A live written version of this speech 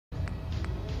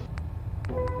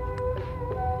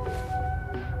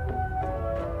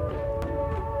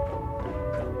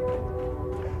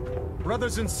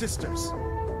Brothers and sisters,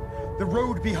 the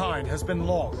road behind has been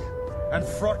long and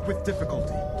fraught with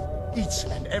difficulty. Each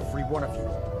and every one of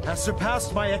you has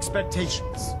surpassed my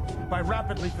expectations by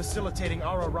rapidly facilitating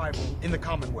our arrival in the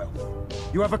Commonwealth.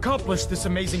 You have accomplished this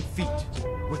amazing feat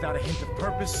without a hint of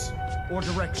purpose or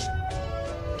direction.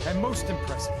 And most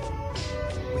impressively,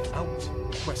 without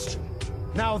question.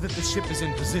 Now that the ship is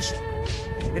in position,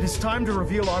 it is time to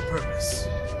reveal our purpose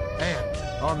and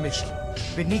our mission.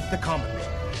 Beneath the Commonwealth,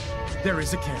 there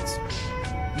is a cancer,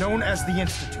 known as the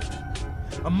Institute.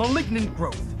 A malignant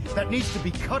growth that needs to be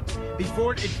cut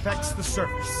before it infects the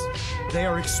surface. They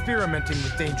are experimenting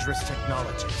with dangerous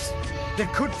technologies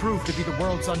that could prove to be the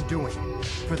world's undoing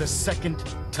for the second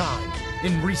time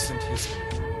in recent history.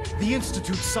 The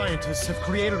Institute scientists have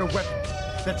created a weapon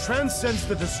that transcends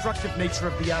the destructive nature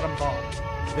of the atom bomb.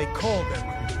 They call their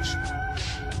creation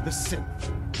the Synth.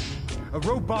 A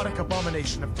robotic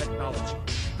abomination of technology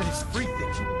that is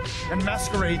free-thinking and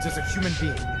masquerades as a human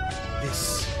being.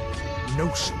 This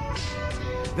notion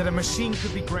that a machine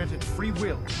could be granted free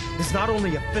will is not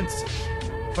only offensive,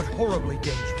 but horribly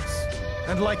dangerous.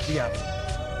 And like the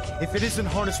atom, if it isn't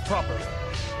harnessed properly,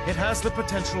 it has the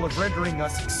potential of rendering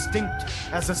us extinct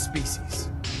as a species.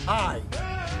 I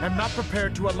am not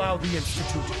prepared to allow the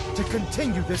Institute to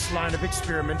continue this line of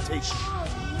experimentation.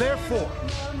 Therefore,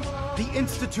 the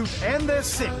Institute and their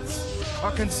synths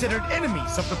are considered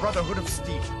enemies of the Brotherhood of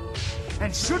Steel,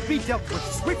 and should be dealt with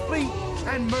swiftly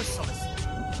and mercilessly.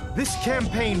 This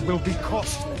campaign will be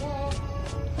costly,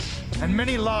 and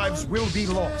many lives will be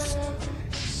lost.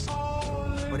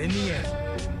 But in the end,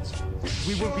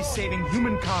 we will be saving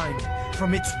humankind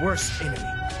from its worst enemy.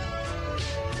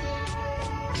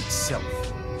 Itself.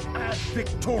 Ad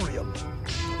Victorium!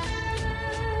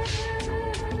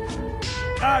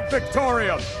 Ad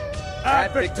Victorium!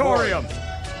 Ad Victorium!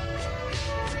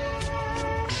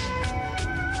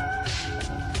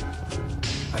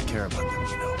 I care about them,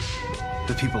 you know.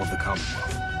 The people of the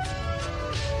Commonwealth.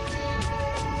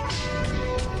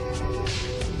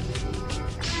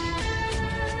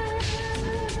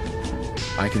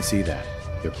 I can see that.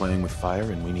 They're playing with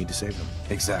fire and we need to save them.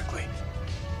 Exactly.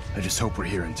 I just hope we're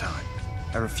here in time.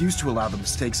 I refuse to allow the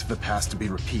mistakes of the past to be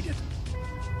repeated.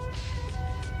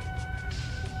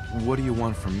 What do you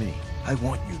want from me? I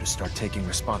want you to start taking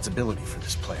responsibility for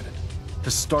this planet.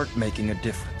 To start making a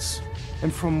difference.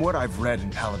 And from what I've read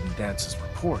in Paladin Dance's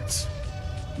reports,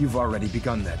 you've already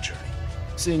begun that journey.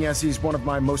 Seeing as he's one of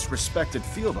my most respected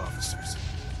field officers,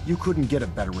 you couldn't get a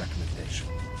better recommendation.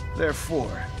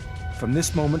 Therefore, from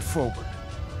this moment forward,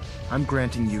 I'm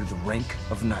granting you the rank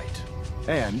of Knight.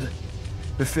 And,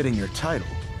 befitting your title,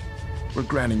 we're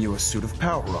granting you a suit of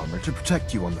power armor to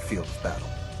protect you on the field of battle.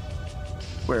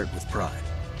 Wear it with pride.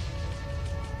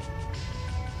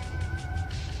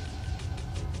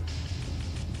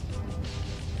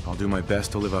 I'll do my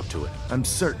best to live up to it. I'm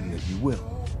certain that you will.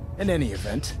 In any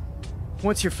event,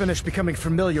 once you're finished becoming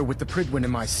familiar with the Pridwin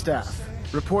and my staff,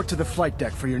 report to the flight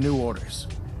deck for your new orders.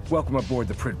 Welcome aboard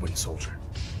the Pridwin, soldier.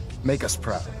 Make us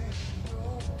proud.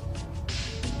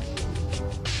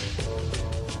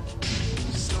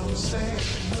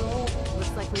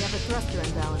 Looks like we have a thruster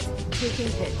imbalance.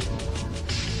 Tweaking pitch.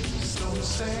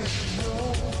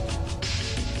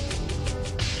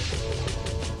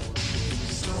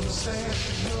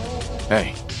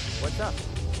 Hey. What's up?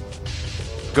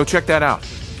 Go check that out.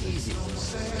 Easy.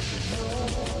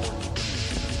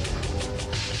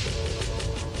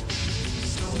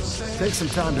 Take some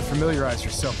time to familiarize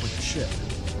yourself with the ship.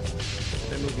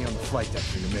 Then meet me on the flight deck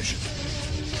for your mission.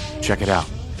 Check it out.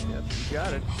 Yep, you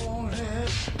got it.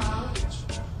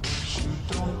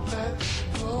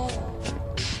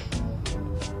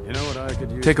 You know what I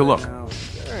could use? Take a right look. now?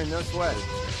 Sure, no sweat.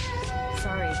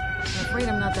 Sorry, I'm afraid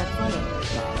I'm not that funny.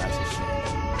 Nah, that's a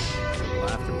shame.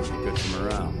 Laughter would be good for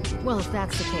morale. Well, if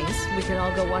that's the case, we could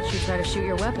all go watch you try to shoot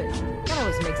your weapon. That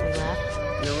always makes me laugh.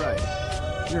 You're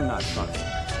right. You're not funny.